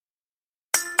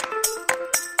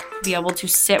to be able to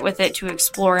sit with it, to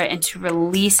explore it, and to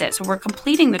release it. So we're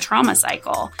completing the trauma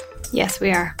cycle. Yes,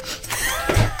 we are.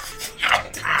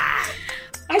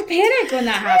 I panic when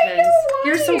that happens.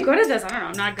 You're so good at this. I don't know.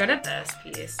 I'm not good at this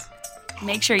piece.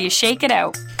 Make sure you shake it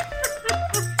out.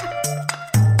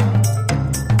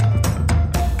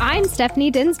 I'm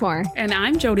Stephanie Dinsmore. And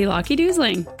I'm Jody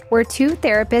Lockie-Dusling. We're two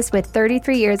therapists with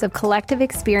 33 years of collective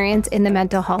experience in the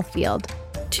mental health field.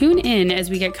 Tune in as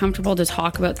we get comfortable to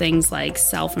talk about things like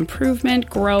self-improvement,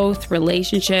 growth,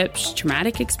 relationships,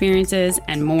 traumatic experiences,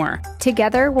 and more.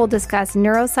 Together, we'll discuss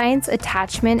neuroscience,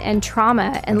 attachment, and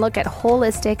trauma, and look at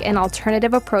holistic and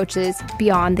alternative approaches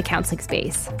beyond the counseling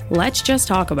space. Let's just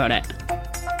talk about it.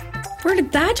 Where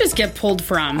did that just get pulled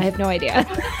from? I have no idea.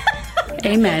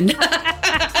 Amen.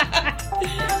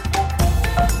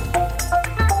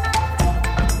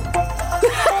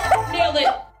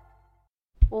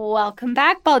 Welcome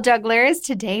back, ball jugglers.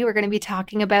 Today we're going to be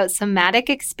talking about somatic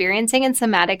experiencing and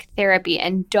somatic therapy.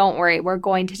 And don't worry, we're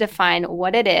going to define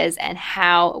what it is and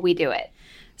how we do it.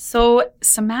 So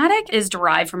somatic is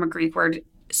derived from a Greek word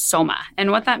soma.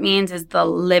 And what that means is the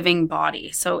living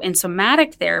body. So in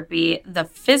somatic therapy, the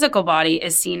physical body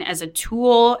is seen as a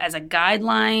tool, as a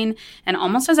guideline, and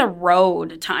almost as a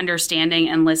road to understanding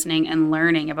and listening and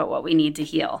learning about what we need to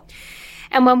heal.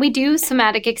 And when we do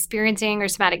somatic experiencing or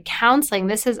somatic counseling,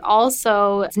 this is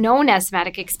also known as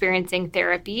somatic experiencing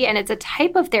therapy. And it's a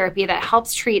type of therapy that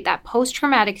helps treat that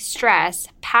post-traumatic stress,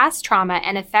 past trauma,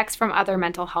 and effects from other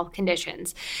mental health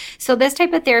conditions. So this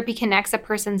type of therapy connects a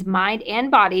person's mind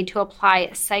and body to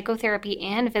apply psychotherapy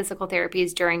and physical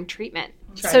therapies during treatment.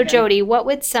 So Jody, what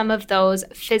would some of those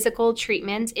physical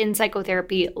treatments in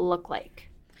psychotherapy look like?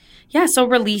 Yeah, so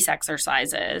release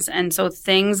exercises. And so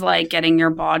things like getting your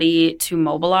body to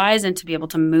mobilize and to be able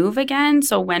to move again.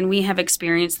 So when we have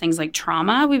experienced things like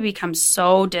trauma, we become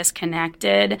so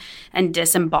disconnected and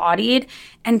disembodied,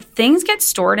 and things get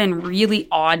stored in really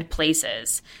odd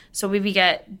places. So we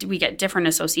get different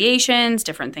associations,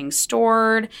 different things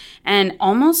stored, and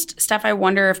almost, Steph, I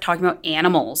wonder if talking about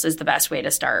animals is the best way to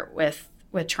start with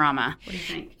trauma. What do you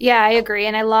think? Yeah, I agree.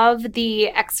 And I love the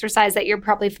exercise that you're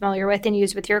probably familiar with and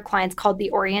use with your clients called the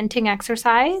orienting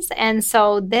exercise. And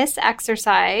so this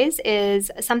exercise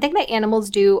is something that animals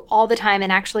do all the time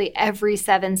and actually every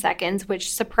 7 seconds,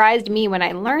 which surprised me when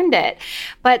I learned it.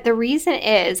 But the reason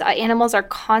is animals are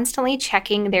constantly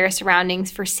checking their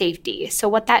surroundings for safety. So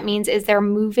what that means is they're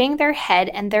moving their head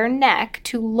and their neck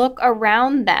to look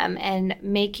around them and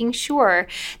making sure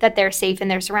that they're safe in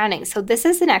their surroundings. So this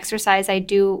is an exercise I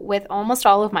do with almost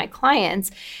all of my clients.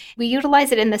 We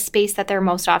utilize it in the space that they're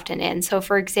most often in. So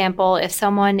for example, if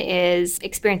someone is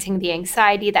experiencing the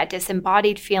anxiety, that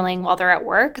disembodied feeling while they're at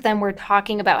work, then we're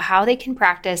talking about how they can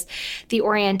practice the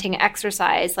orienting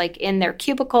exercise, like in their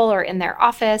cubicle or in their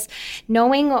office.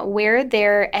 Knowing where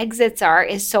their exits are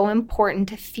is so important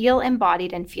to feel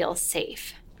embodied and feel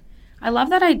safe. I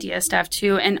love that idea, Steph,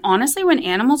 too. And honestly, when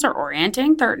animals are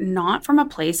orienting, they're not from a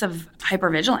place of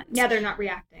hypervigilance. Yeah, they're not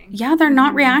reacting. Yeah, they're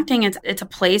not reacting. It's a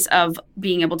place of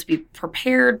being able to be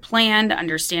prepared, planned,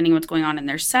 understanding what's going on in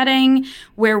their setting,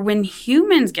 where when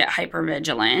humans get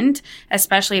hypervigilant,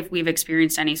 especially if we've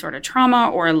experienced any sort of trauma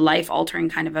or life-altering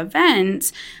kind of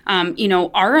events,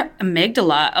 our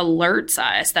amygdala alerts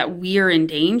us that we are in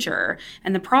danger.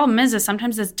 And the problem is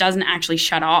sometimes this doesn't actually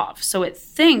shut off. So it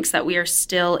thinks that we are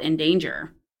still in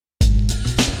danger.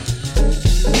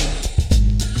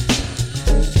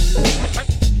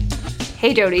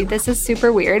 Hey Jody, this is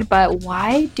super weird, but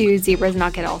why do zebras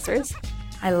not get ulcers?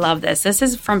 I love this. This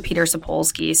is from Peter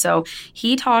Sapolsky. So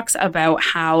he talks about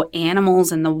how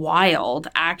animals in the wild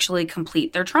actually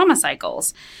complete their trauma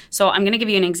cycles. So I'm going to give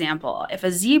you an example. If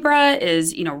a zebra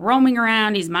is, roaming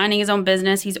around, he's minding his own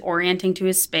business, he's orienting to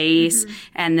his space,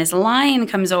 and this lion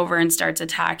comes over and starts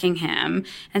attacking him,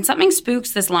 and something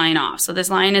spooks this lion off. So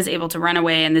this lion is able to run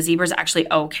away, and the zebra's actually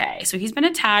okay. So he's been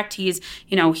attacked. He's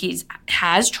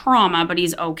has trauma, but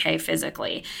he's okay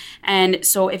physically. And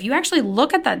so if you actually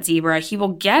look at that zebra, he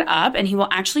will get up and he will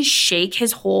actually shake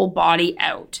his whole body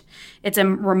out. It's a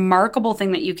remarkable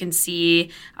thing that you can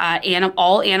see.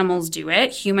 All animals do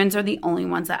it. Humans are the only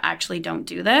ones that actually don't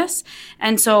do this.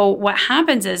 And so what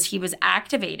happens is he was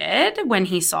activated when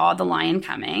he saw the lion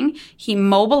coming. He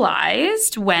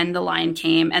mobilized when the lion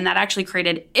came, and that actually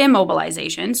created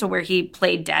immobilization. So where he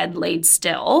played dead, laid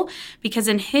still, because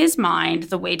in his mind,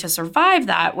 the way to survive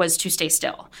that was to stay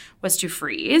still, was to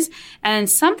freeze. And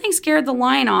something scared the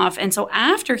lion off. And so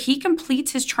after he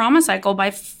completes his trauma cycle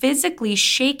by physically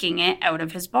shaking it out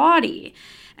of his body.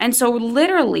 And so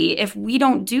literally, if we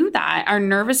don't do that, our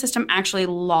nervous system actually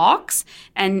locks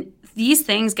and these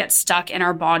things get stuck in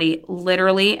our body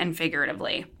literally and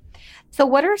figuratively. So,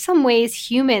 what are some ways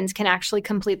humans can actually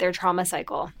complete their trauma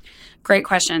cycle? Great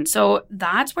question. So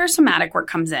that's where somatic work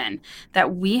comes in,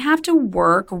 that we have to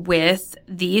work with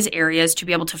these areas to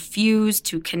be able to fuse,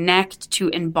 to connect, to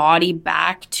embody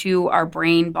back to our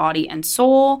brain, body, and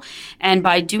soul. And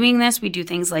by doing this, we do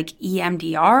things like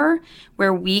EMDR,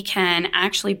 where we can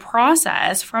actually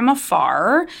process from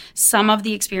afar some of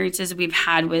the experiences we've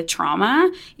had with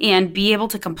trauma and be able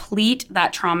to complete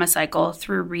that trauma cycle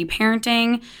through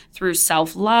reparenting, through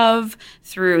self-love,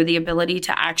 through the ability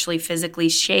to actually physically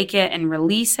shake it and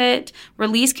release it.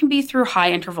 Release can be through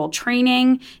high interval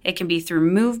training. It can be through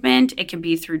movement. It can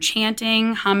be through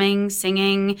chanting, humming,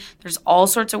 singing. There's all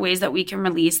sorts of ways that we can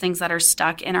release things that are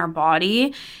stuck in our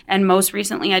body. And most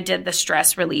recently, I did the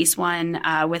stress release one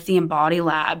with the Embody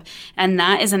Lab. And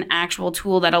that is an actual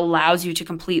tool that allows you to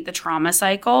complete the trauma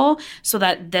cycle so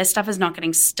that this stuff is not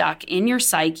getting stuck in your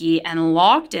psyche and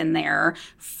locked in there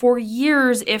for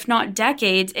years, if not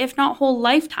decades, if not whole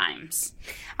lifetimes.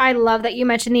 I love that you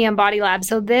mentioned the Embody Lab.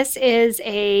 So this is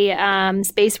a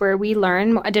space where we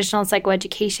learn additional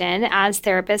psychoeducation as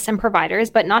therapists and providers,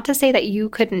 but not to say that you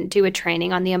couldn't do a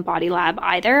training on the Embody Lab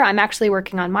either. I'm actually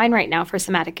working on mine right now for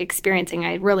somatic experiencing.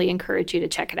 I really encourage you to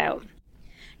check it out.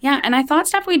 Yeah, and I thought,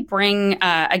 Steph, we'd bring,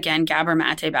 again, Gabor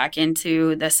Mate back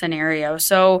into the scenario.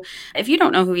 So if you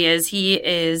don't know who he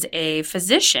is a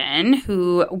physician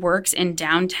who works in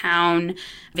downtown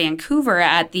Vancouver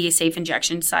at the safe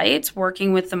injection sites,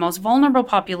 working with the most vulnerable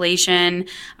population,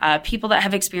 people that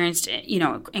have experienced,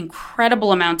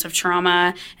 incredible amounts of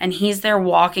trauma. And he's there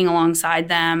walking alongside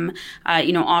them,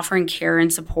 offering care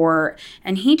and support.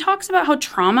 And he talks about how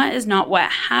trauma is not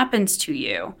what happens to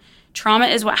you. Trauma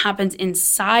is what happens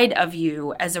inside of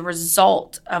you as a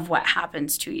result of what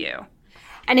happens to you.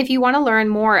 And if you want to learn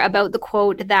more about the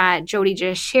quote that Jody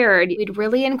just shared, we'd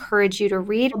really encourage you to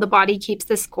read The Body Keeps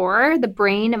the Score, The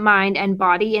Brain, Mind, and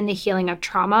Body in the Healing of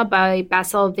Trauma by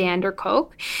Bessel van der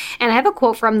Kolk. And I have a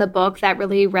quote from the book that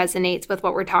really resonates with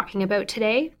what we're talking about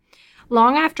today.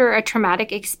 Long after a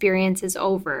traumatic experience is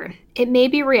over, it may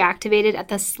be reactivated at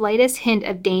the slightest hint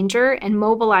of danger and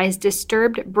mobilize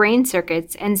disturbed brain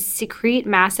circuits and secrete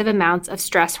massive amounts of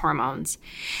stress hormones.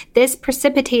 This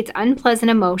precipitates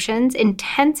unpleasant emotions,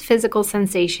 intense physical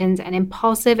sensations, and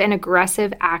impulsive and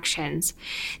aggressive actions.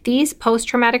 These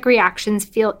post-traumatic reactions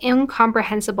feel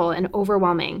incomprehensible and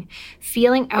overwhelming.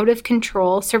 Feeling out of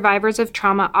control, survivors of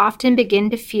trauma often begin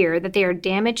to fear that they are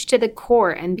damaged to the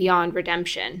core and beyond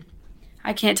redemption.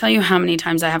 I can't tell you how many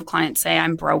times I have clients say,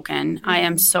 I'm broken. I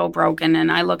am so broken.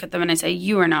 And I look at them and I say,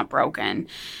 you are not broken.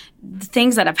 The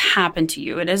things that have happened to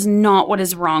you, it is not what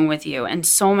is wrong with you. And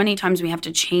so many times we have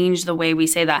to change the way we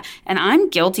say that. And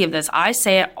I'm guilty of this. I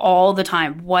say it all the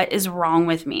time. What is wrong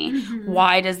with me? Mm-hmm.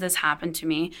 Why does this happen to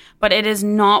me? But it is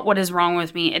not what is wrong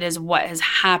with me. It is what has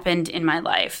happened in my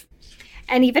life.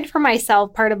 And even for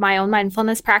myself, part of my own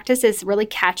mindfulness practice is really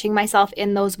catching myself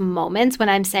in those moments when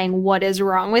I'm saying, what is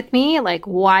wrong with me? Like,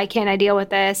 why can't I deal with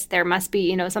this? There must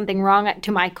be, something wrong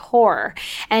to my core.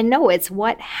 And no, it's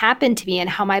what happened to me and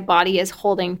how my body is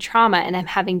holding trauma. And I'm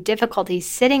having difficulty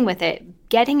sitting with it,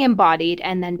 getting embodied,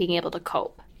 and then being able to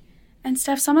cope. And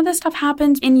Steph, some of this stuff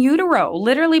happens in utero,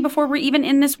 literally before we're even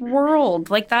in this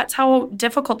world. Like, that's how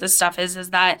difficult this stuff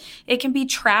is that it can be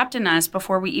trapped in us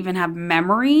before we even have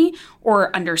memory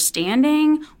or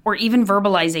understanding or even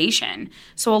verbalization.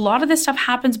 So a lot of this stuff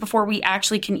happens before we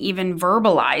actually can even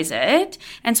verbalize it.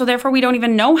 And so therefore we don't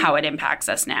even know how it impacts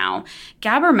us now.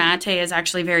 Gabor Mate is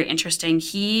actually very interesting.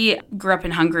 He grew up in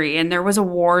Hungary and there was a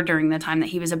war during the time that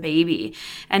he was a baby.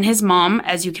 And his mom,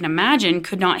 as you can imagine,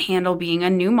 could not handle being a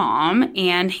new mom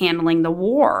and handling the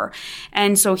war.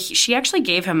 And so she actually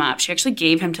gave him up. She actually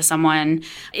gave him to someone,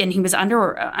 and he was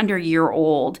under a year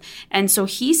old. And so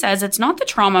he says it's not the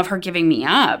trauma of her giving me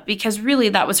up, because really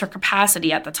that was her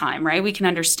capacity at the time, right? We can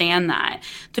understand that.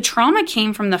 The trauma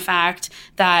came from the fact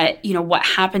that, what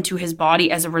happened to his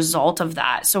body as a result of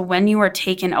that. So when you are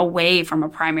taken away from a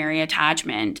primary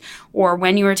attachment, or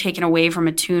when you are taken away from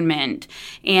attunement,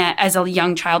 and as a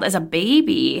young child, as a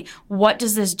baby, what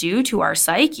does this do to our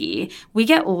psyche? We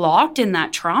get locked in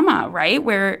that trauma, right?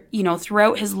 Where,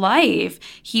 throughout his life,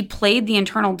 he played the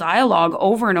internal dialogue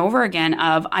over and over again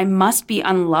of, I must be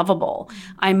unlovable.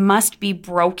 I must be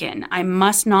broken. I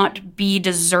must not be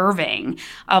deserving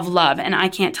of love. And I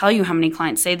can't tell you how many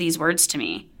clients say these words to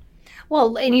me.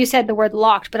 Well, and you said the word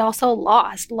locked, but also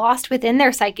lost within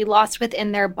their psyche, lost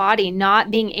within their body,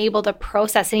 not being able to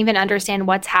process and even understand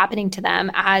what's happening to them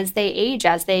as they age,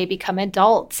 as they become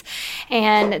adults.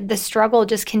 And the struggle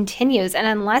just continues. And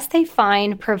unless they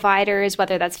find providers,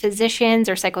 whether that's physicians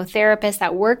or psychotherapists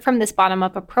that work from this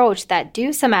bottom-up approach that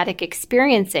do somatic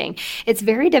experiencing, it's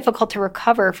very difficult to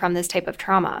recover from this type of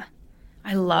trauma.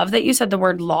 I love that you said the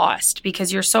word lost,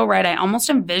 because you're so right. I almost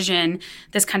envision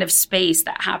this kind of space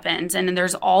that happens, and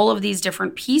there's all of these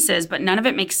different pieces, but none of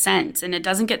it makes sense, and it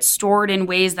doesn't get stored in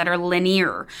ways that are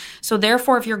linear. So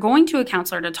therefore, if you're going to a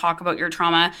counselor to talk about your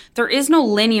trauma, there is no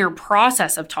linear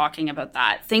process of talking about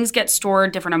that. Things get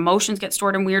stored, different emotions get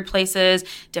stored in weird places,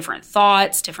 different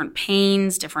thoughts, different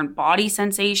pains, different body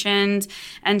sensations.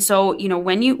 And so,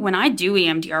 when I do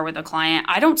EMDR with a client,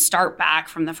 I don't start back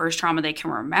from the first trauma they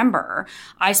can remember.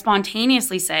 I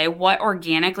spontaneously say, what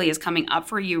organically is coming up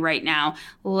for you right now?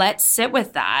 Let's sit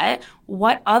with that.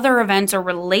 What other events are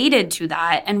related to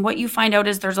that? And what you find out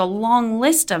is there's a long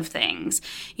list of things.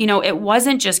 It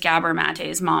wasn't just Gabor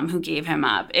Mate's mom who gave him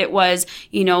up. It was,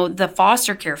 the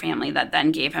foster care family that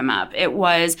then gave him up. It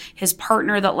was his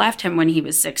partner that left him when he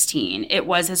was 16. It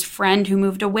was his friend who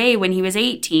moved away when he was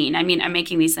 18. I mean, I'm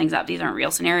making these things up. These aren't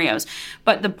real scenarios.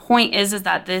 But the point is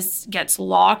that this gets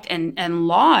locked and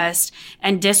lost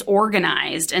and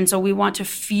disorganized. And so we want to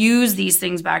fuse these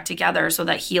things back together so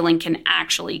that healing can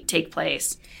actually take place.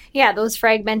 Yeah, those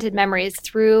fragmented memories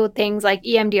through things like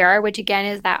EMDR, which again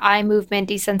is that eye movement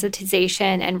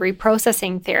desensitization and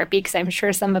reprocessing therapy, because I'm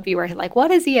sure some of you are like, what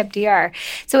is EMDR?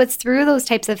 So it's through those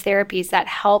types of therapies that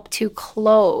help to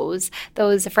close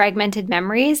those fragmented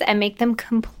memories and make them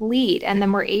complete. And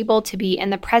then we're able to be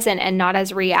in the present and not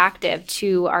as reactive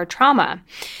to our trauma.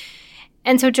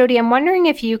 And so, Jody, I'm wondering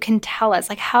if you can tell us,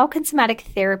 how can somatic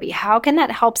therapy, how can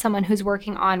that help someone who's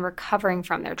working on recovering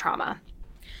from their trauma?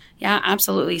 Yeah,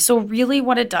 absolutely. So really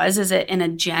what it does is it, in a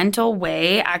gentle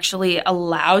way, actually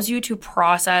allows you to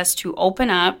process, to open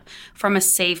up from a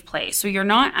safe place. So you're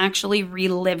not actually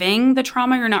reliving the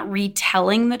trauma. You're not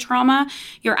retelling the trauma.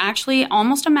 You're actually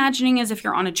almost imagining as if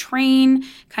you're on a train,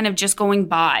 kind of just going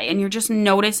by, and you're just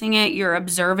noticing it. You're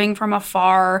observing from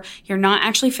afar. You're not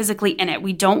actually physically in it.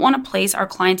 We don't want to place our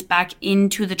clients back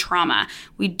into the trauma.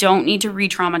 We don't need to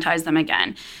re-traumatize them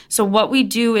again. So what we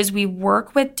do is we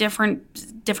work with different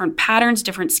patterns,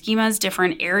 different schemas,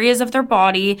 different areas of their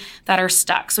body that are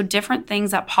stuck. So different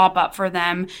things that pop up for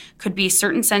them could be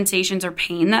certain sensations or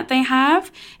pain that they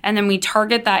have. And then we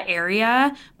target that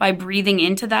area by breathing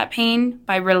into that pain,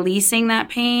 by releasing that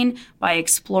pain, by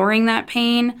exploring that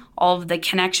pain, all of the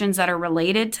connections that are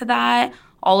related to that,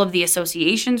 all of the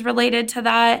associations related to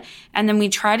that. And then we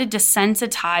try to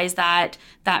desensitize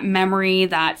that memory,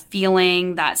 that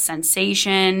feeling, that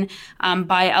sensation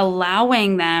by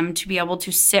allowing them to be able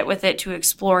to sit with it, to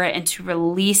explore it, and to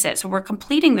release it. So we're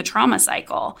completing the trauma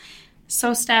cycle.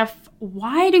 So Steph,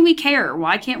 why do we care?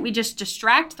 Why can't we just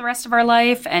distract the rest of our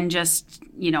life and just,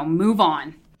 move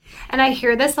on? And I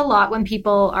hear this a lot when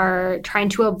people are trying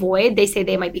to avoid. They say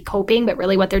they might be coping, but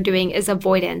really what they're doing is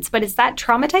avoidance. But it's that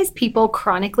traumatized people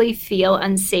chronically feel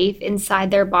unsafe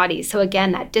inside their bodies. So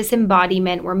again, that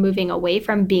disembodiment, we're moving away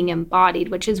from being embodied,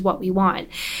 which is what we want.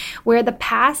 Where the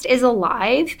past is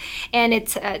alive, and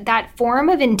it's that form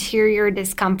of interior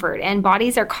discomfort. And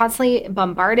bodies are constantly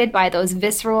bombarded by those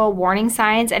visceral warning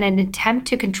signs. And in an attempt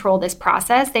to control this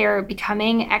process, they are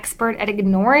becoming expert at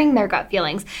ignoring their gut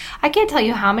feelings. I can't tell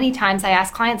you how many times I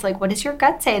ask clients, what does your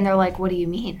gut say? And they're like, what do you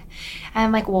mean? And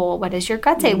I'm like, well, what does your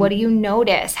gut say? What do you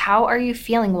notice? How are you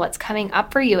feeling? What's coming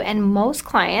up for you? And most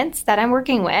clients that I'm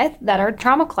working with that are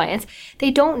trauma clients,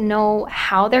 they don't know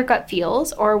how their gut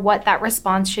feels or what that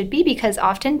response should be, because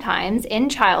oftentimes in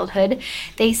childhood,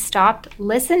 they stopped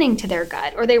listening to their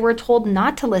gut, or they were told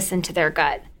not to listen to their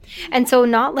gut. And so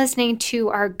not listening to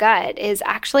our gut is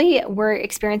actually, we're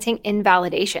experiencing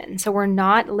invalidation. So we're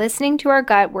not listening to our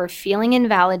gut, we're feeling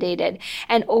invalidated.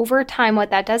 And over time, what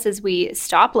that does is we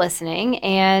stop listening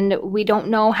and we don't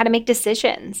know how to make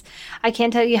decisions. I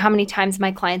can't tell you how many times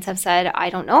my clients have said, I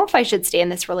don't know if I should stay in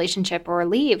this relationship or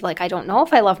leave. I don't know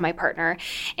if I love my partner.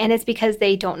 And it's because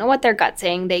they don't know what their gut's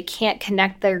saying. They can't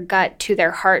connect their gut to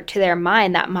their heart, to their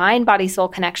mind, that mind, body, soul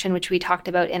connection, which we talked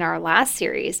about in our last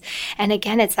series. And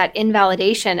again, it's that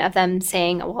invalidation of them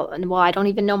saying, well, I don't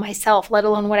even know myself, let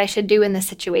alone what I should do in this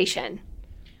situation.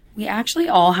 We actually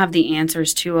all have the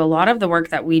answers to a lot of the work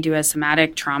that we do as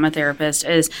somatic trauma therapists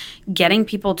is getting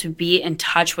people to be in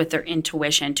touch with their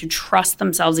intuition, to trust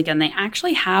themselves again. They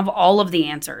actually have all of the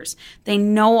answers. They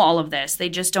know all of this. They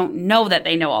just don't know that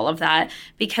they know all of that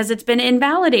because it's been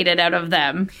invalidated out of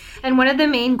them. And one of the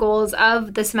main goals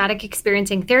of the somatic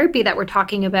experiencing therapy that we're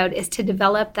talking about is to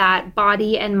develop that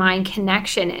body and mind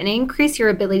connection and increase your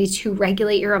ability to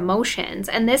regulate your emotions.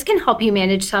 And this can help you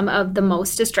manage some of the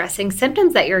most distressing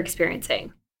symptoms that you're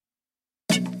experiencing.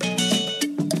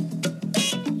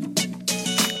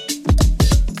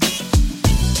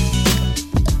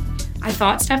 I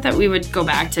thought, Steph, that we would go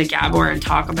back to Gabor and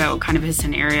talk about kind of his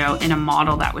scenario in a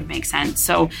model that would make sense.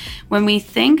 So when we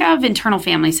think of internal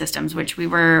family systems, which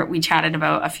we chatted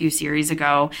about a few series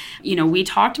ago, we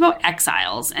talked about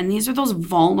exiles, and these are those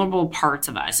vulnerable parts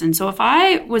of us. And so if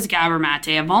I was Gabor Mate,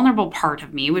 a vulnerable part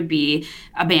of me would be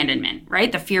abandonment,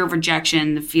 right? The fear of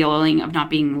rejection, the feeling of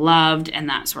not being loved, and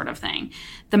that sort of thing.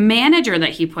 The manager that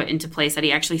he put into place that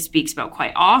he actually speaks about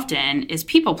quite often is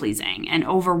people pleasing and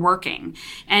overworking.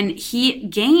 And he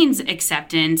gains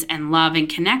acceptance and love and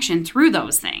connection through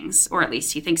those things, or at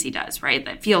least he thinks he does, right?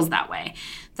 That feels that way.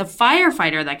 The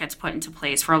firefighter that gets put into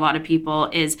place for a lot of people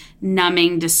is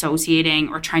numbing, dissociating,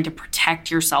 or trying to protect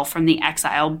yourself from the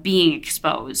exile being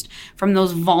exposed, from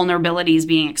those vulnerabilities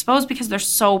being exposed because they're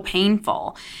so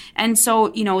painful. And so,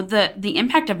 the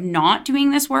impact of not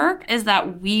doing this work is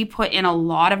that we put in a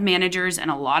lot of managers and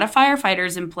a lot of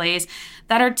firefighters in place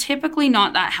that are typically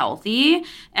not that healthy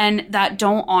and that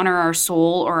don't honor our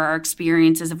soul or our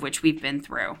experiences of which we've been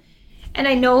through. And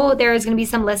I know there's going to be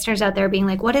some listeners out there being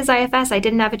like, what is IFS? I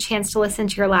didn't have a chance to listen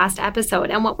to your last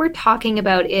episode. And what we're talking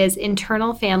about is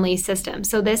internal family systems.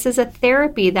 So this is a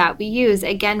therapy that we use,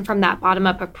 again, from that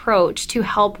bottom-up approach to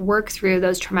help work through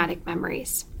those traumatic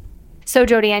memories. So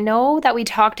Jody, I know that we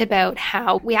talked about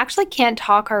how we actually can't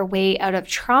talk our way out of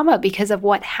trauma because of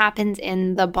what happens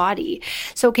in the body.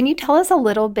 So can you tell us a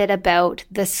little bit about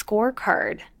the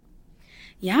scorecard?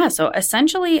 Yeah, so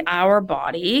essentially our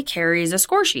body carries a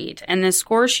score sheet, and this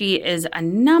score sheet is a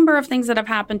number of things that have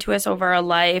happened to us over our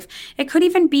life. It could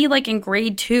even be like in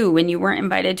grade 2 when you weren't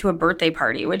invited to a birthday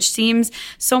party, which seems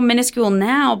so minuscule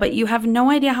now, but you have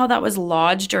no idea how that was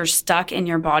lodged or stuck in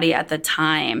your body at the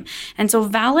time. And so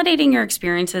validating your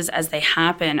experiences as they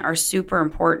happen are super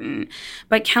important.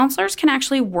 But counselors can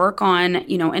actually work on,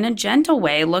 in a gentle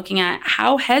way, looking at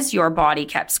how has your body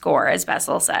kept score, as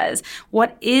Bessel says.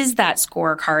 What is that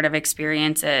score card of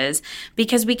experiences?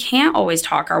 Because we can't always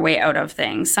talk our way out of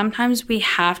things. Sometimes we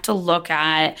have to look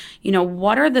at,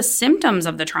 what are the symptoms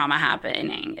of the trauma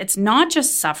happening? It's not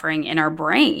just suffering in our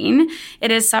brain.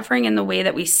 It is suffering in the way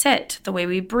that we sit, the way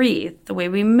we breathe, the way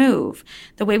we move,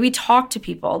 the way we talk to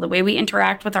people, the way we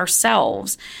interact with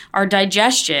ourselves, our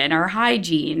digestion, our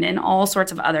hygiene, and all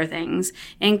sorts of other things,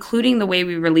 including the way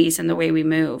we release and the way we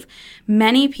move.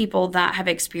 Many people that have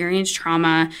experienced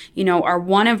trauma, are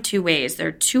one of two ways.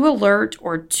 They're too alert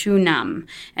or too numb.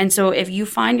 And so if you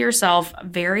find yourself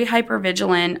very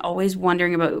hypervigilant, always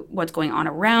wondering about what's going on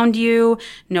around you,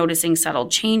 noticing subtle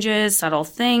changes, subtle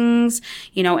things,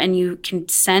 and you can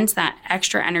sense that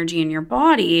extra energy in your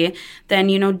body, then,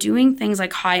 doing things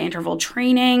like high interval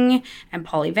training and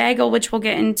polyvagal, which we'll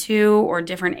get into, or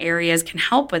different areas can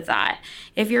help with that.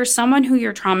 If you're someone who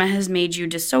your trauma has made you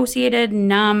dissociated,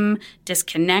 numb,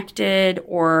 disconnected,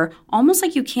 or almost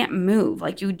like you can't move,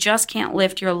 like you just can't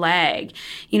lift your leg,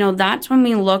 that's when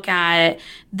we look at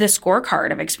the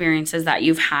scorecard of experiences that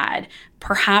you've had.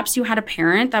 Perhaps you had a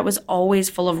parent that was always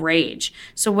full of rage.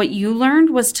 So what you learned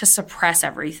was to suppress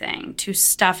everything, to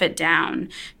stuff it down,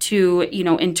 to,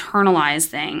 internalize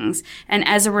things. And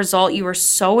as a result, you were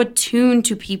so attuned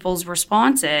to people's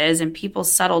responses and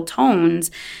people's subtle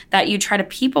tones that you try to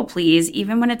people please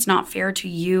even when it's not fair to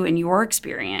you and your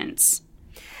experience.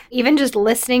 Even just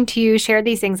listening to you share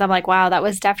these things, I'm like, wow, that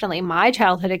was definitely my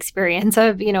childhood experience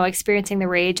of, experiencing the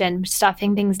rage and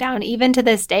stuffing things down, even to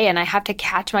this day. And I have to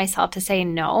catch myself to say,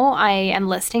 no, I am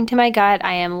listening to my gut.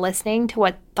 I am listening to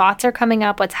what thoughts are coming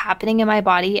up, what's happening in my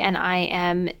body, and I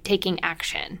am taking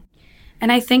action.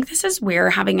 And I think this is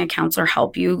where having a counselor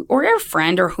help you, or your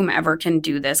friend or whomever can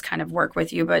do this kind of work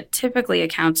with you, but typically a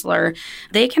counselor,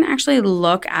 they can actually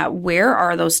look at where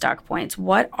are those stuck points?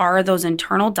 What are those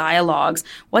internal dialogues?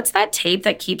 What's that tape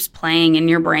that keeps playing in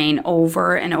your brain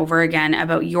over and over again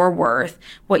about your worth,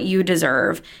 what you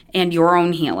deserve, and your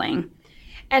own healing?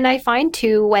 And I find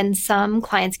too, when some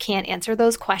clients can't answer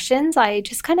those questions, I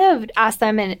just kind of ask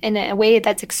them in a way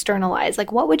that's externalized.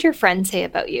 Like, what would your friend say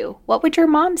about you? What would your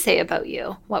mom say about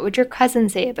you? What would your cousin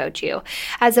say about you?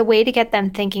 As a way to get them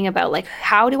thinking about, like,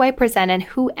 how do I present and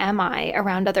who am I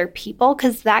around other people?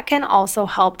 Because that can also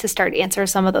help to start answer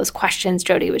some of those questions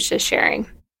Jody was just sharing.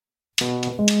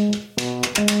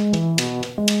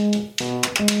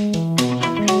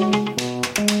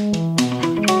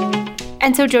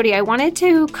 And so, Jody, I wanted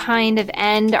to kind of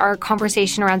end our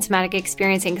conversation around somatic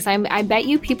experiencing because I bet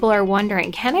you people are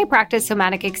wondering, can I practice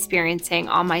somatic experiencing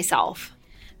on myself?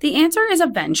 The answer is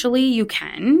eventually you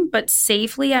can, but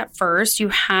safely at first, you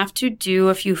have to do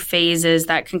a few phases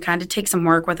that can kind of take some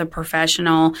work with a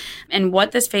professional. And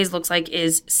what this phase looks like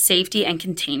is safety and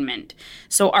containment.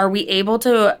 So are we able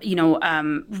to,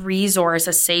 resource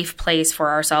a safe place for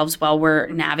ourselves while we're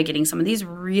navigating some of these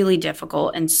really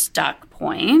difficult and stuck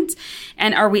points?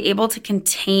 And are we able to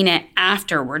contain it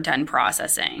after we're done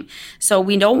processing? So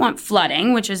we don't want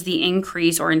flooding, which is the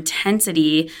increase or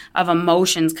intensity of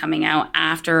emotions coming out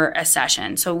after a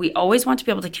session. So we always want to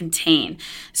be able to contain.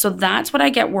 So that's what I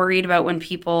get worried about when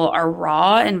people are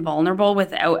raw and vulnerable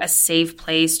without a safe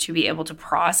place to be able to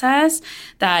process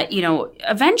that,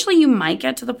 eventually you might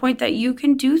get to the point that you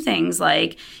can do things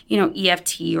like,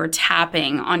 EFT or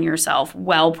tapping on yourself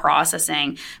while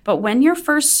processing. But when you're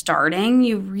first starting,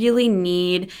 you really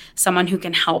need someone who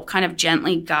can help kind of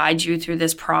gently guide you through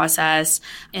this process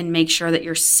and make sure that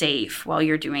you're safe while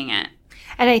you're doing it.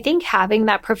 And I think having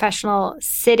that professional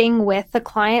sitting with the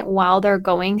client while they're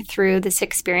going through this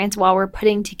experience, while we're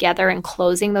putting together and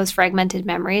closing those fragmented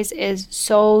memories is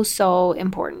so, so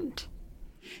important.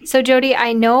 So Jody,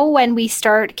 I know when we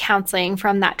start counseling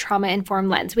from that trauma-informed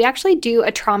lens, we actually do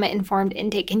a trauma-informed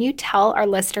intake. Can you tell our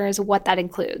listeners what that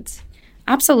includes?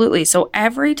 Absolutely. So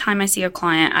every time I see a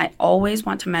client, I always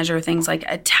want to measure things like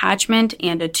attachment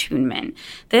and attunement.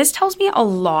 This tells me a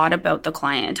lot about the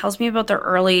client. It tells me about their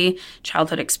early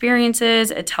childhood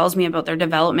experiences. It tells me about their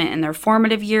development in their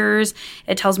formative years.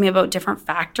 It tells me about different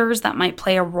factors that might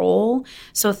play a role.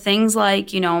 So things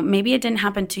like, maybe it didn't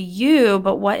happen to you,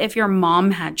 but what if your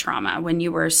mom had trauma when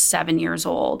you were 7 years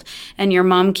old and your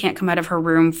mom can't come out of her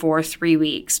room for 3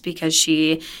 weeks because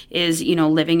she is,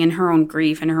 living in her own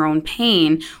grief and her own pain?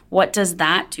 What does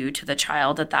that do to the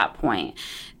child at that point?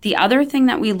 The other thing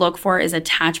that we look for is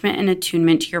attachment and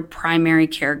attunement to your primary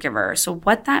caregiver. So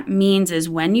what that means is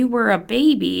when you were a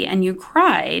baby and you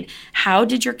cried, how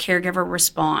did your caregiver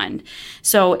respond?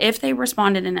 So if they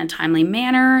responded in a timely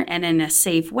manner and in a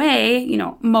safe way,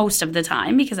 most of the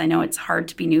time, because I know it's hard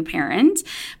to be new parents,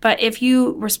 but if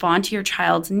you respond to your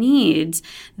child's needs,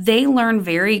 they learn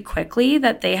very quickly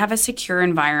that they have a secure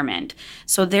environment.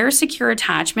 So their secure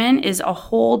attachment is a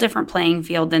whole different playing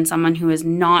field than someone who has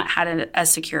not had a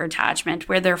secure attachment,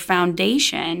 where their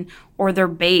foundation or their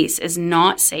base is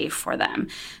not safe for them.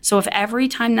 So if every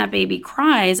time that baby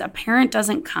cries, a parent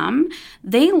doesn't come,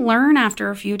 they learn after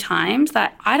a few times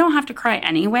that I don't have to cry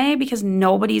anyway because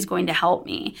nobody's going to help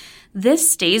me.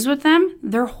 This stays with them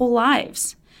their whole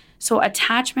lives. So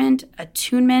attachment,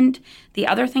 attunement. The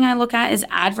other thing I look at is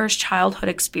adverse childhood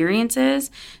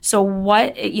experiences. So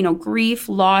what, grief,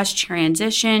 loss,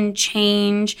 transition,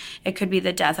 change. It could be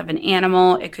the death of an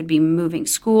animal. It could be moving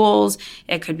schools.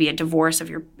 It could be a divorce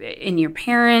in your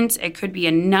parents. It could be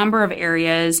a number of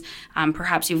areas.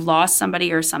 Perhaps you've lost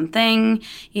somebody or something.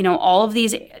 All of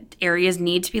these areas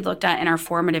need to be looked at in our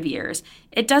formative years.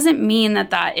 It doesn't mean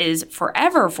that is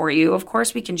forever for you. Of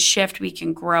course, we can shift, we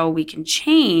can grow, we can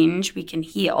change, we can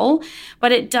heal,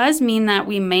 but it does mean that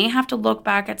we may have to look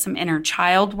back at some inner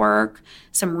child work,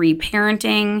 some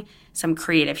reparenting, some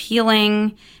creative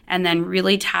healing, and then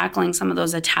really tackling some of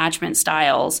those attachment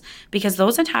styles, because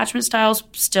those attachment styles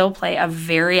still play a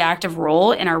very active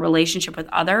role in our relationship with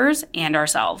others and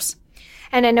ourselves.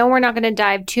 And I know we're not going to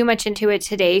dive too much into it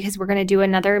today because we're going to do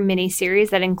another mini series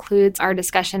that includes our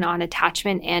discussion on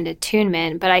attachment and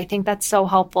attunement. But I think that's so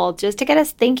helpful just to get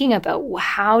us thinking about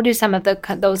how do some of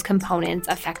those components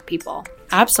affect people.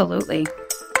 Absolutely.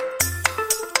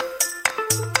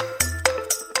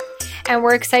 And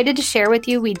we're excited to share with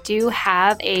you, we do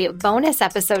have a bonus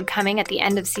episode coming at the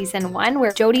end of season 1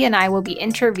 where Jody and I will be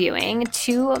interviewing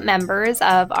 2 members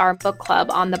of our book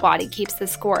club on The Body Keeps the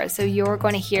Score. So you're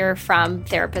going to hear from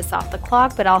Therapists Off the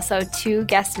Clock, but also 2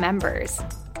 guest members.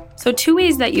 So 2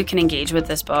 ways that you can engage with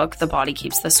this book, The Body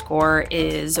Keeps the Score,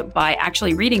 is by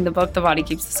actually reading the book, The Body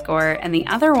Keeps the Score. And the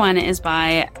other one is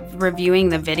by reviewing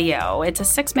the video. It's a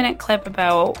 6-minute clip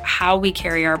about how we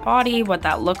carry our body, what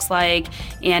that looks like,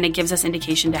 and it gives us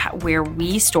indication to where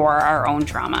we store our own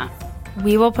trauma.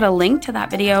 We will put a link to that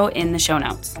video in the show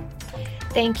notes.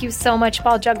 Thank you so much,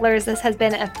 Ball Jugglers. This has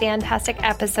been a fantastic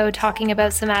episode talking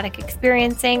about somatic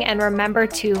experiencing. And remember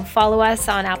to follow us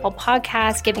on Apple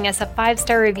Podcasts, giving us a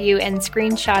 5-star review and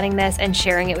screenshotting this and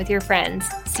sharing it with your friends.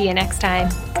 See you next time.